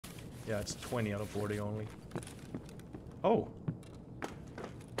Yeah, it's 20 out of 40 only. Oh!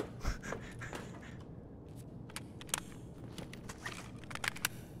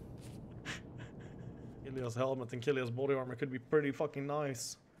 Kilia's helmet and Kilia's body armor could be pretty fucking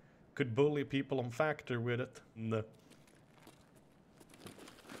nice. Could bully people on Factor with it. No.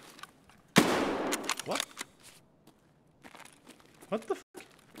 What? What the fuck?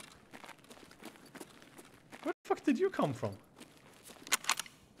 Where the fuck did you come from?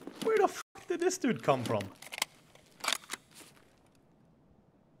 Where the fuck did this dude come from?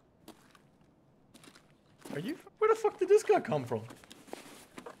 Are you? Where the fuck did this guy come from?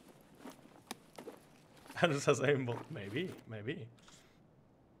 And it says aimbot. Maybe, maybe.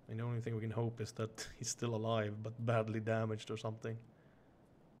 And the only thing we can hope is that he's still alive, but badly damaged or something.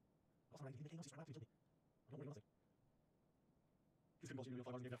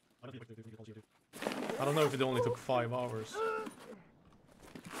 I don't know if it only took 5 hours.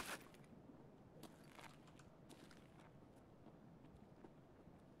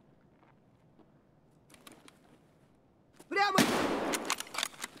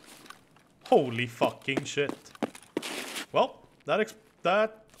 Holy fucking shit. Well, that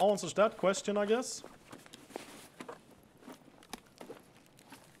answers that question, I guess.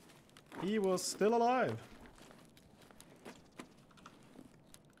 He was still alive.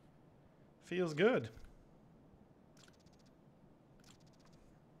 Feels good.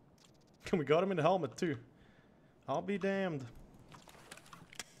 And we got him in the helmet too. I'll be damned.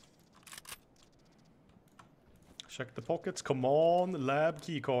 Check the pockets. Come on, lab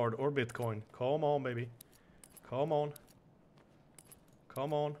keycard or Bitcoin. Come on, baby. Come on.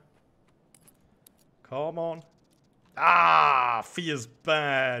 Come on. Come on. Ah, feels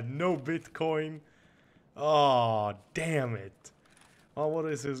bad. No Bitcoin. Oh, damn it. Oh, what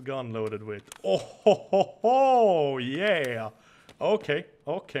is his gun loaded with? Oh, ho, ho, ho, yeah. Okay,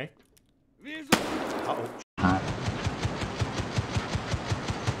 okay. Uh-oh.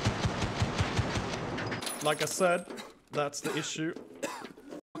 Like I said, that's the issue.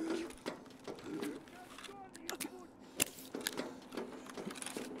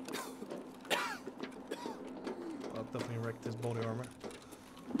 I'll definitely wrecked his body armor.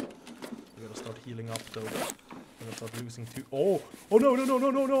 We gotta start healing up though. I'm gonna start losing too. Oh! Oh no, no, no, no,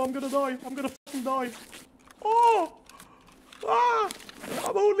 no, no! I'm gonna die! I'm gonna fucking die! Oh! Ah!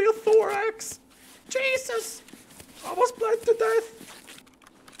 I'm only a thorax! Jesus! I was bled to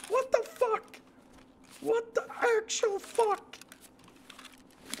death! What the fuck? What the actual fuck?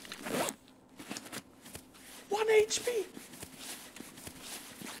 1 HP!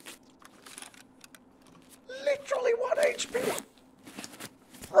 Literally 1 HP!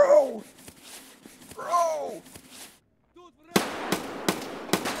 Bro! Bro!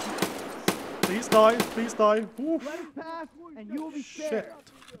 Please die, please die. Oof. Let it pass and you will be Shit.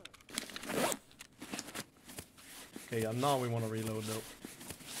 Okay, yeah, now we want to reload though.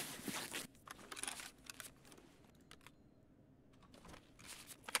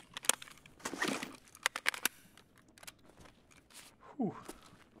 Whew.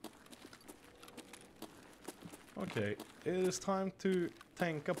 Okay, it is time to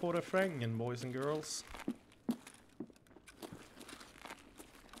tänka på refrängen, boys and girls.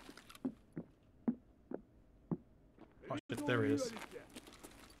 Oh shit, there he is.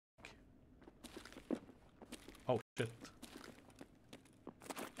 Oh shit.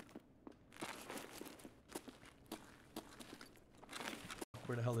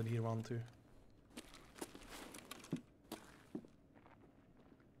 Where the hell did he run to?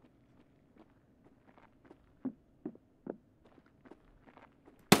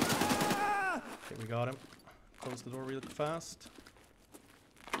 Okay, we got him. Close the door real fast.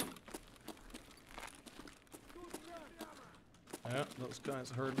 Yeah, those guys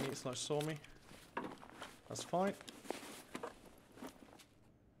heard me / saw me. That's fine.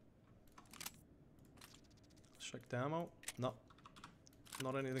 Check the ammo. No.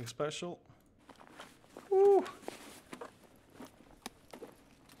 Not anything special. Woo!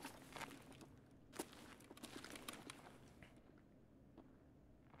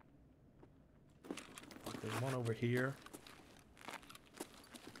 There's one over here.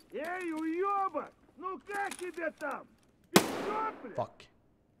 Эй, уёбок! Ну как тебе там? Fuck.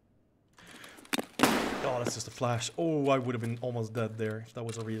 Oh, that's just a flash. Oh, I would have been almost dead there if that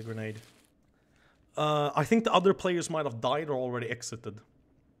was a real grenade. I think the other players might have died or already exited.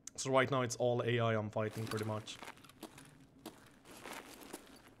 So right now it's all AI I'm fighting pretty much.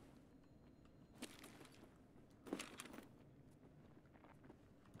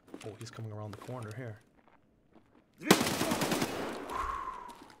 Oh, he's coming around the corner here.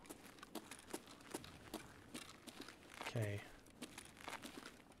 Okay.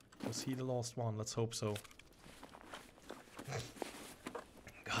 Was he the last one? Let's hope so.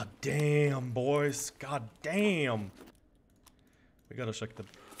 God damn, boys. God damn. We gotta check the...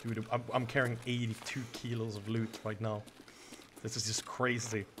 Dude, I'm carrying 82 kilos of loot right now. This is just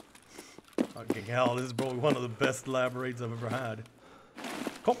crazy. Fucking hell, this is probably one of the best lab raids I've ever had.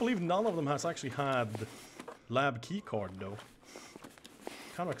 Can't believe none of them has actually had lab keycard though.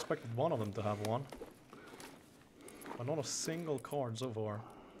 Kind of expected one of them to have one. But not a single card so far.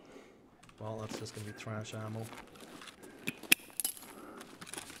 Well, that's just gonna be trash ammo.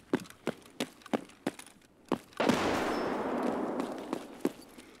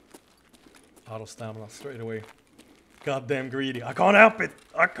 Out of stamina straight away. Goddamn greedy. I can't help it!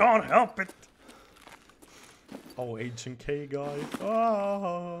 I can't help it! Oh, H&K guy.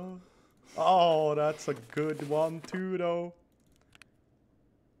 Oh. Oh, that's a good one too though.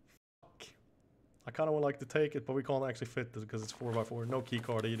 Fuck. I kind of would like to take it, but we can't actually fit this because it's 4x4. No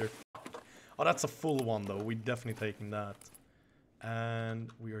keycard either. Oh, that's a full one though. We're definitely taking that. And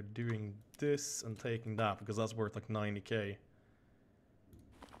we are doing this and taking that because that's worth like 90k.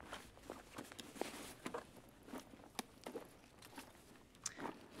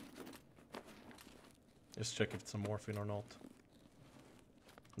 Just check if it's a morphine or not.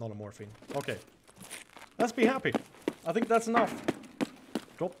 Not a morphine. Okay. Let's be happy. I think that's enough.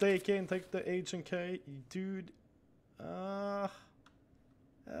 Drop the AK and take the H&K. Dude.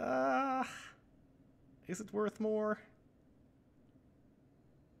 Is it worth more?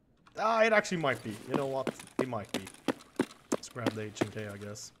 It actually might be. You know what? It might be. Let's grab the H&K, I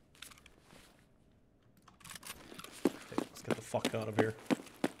guess. Okay, let's get the fuck out of here.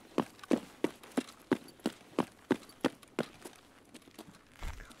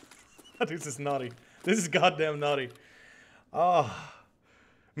 This is nutty. This is goddamn nutty. Ah,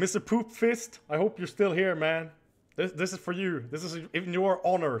 Mr. Poop Fist, I hope you're still here, man. This is for you. This is in your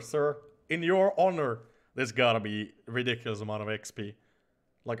honor, sir. In your honor. There's gotta be a ridiculous amount of XP.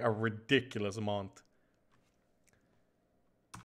 Like a ridiculous amount.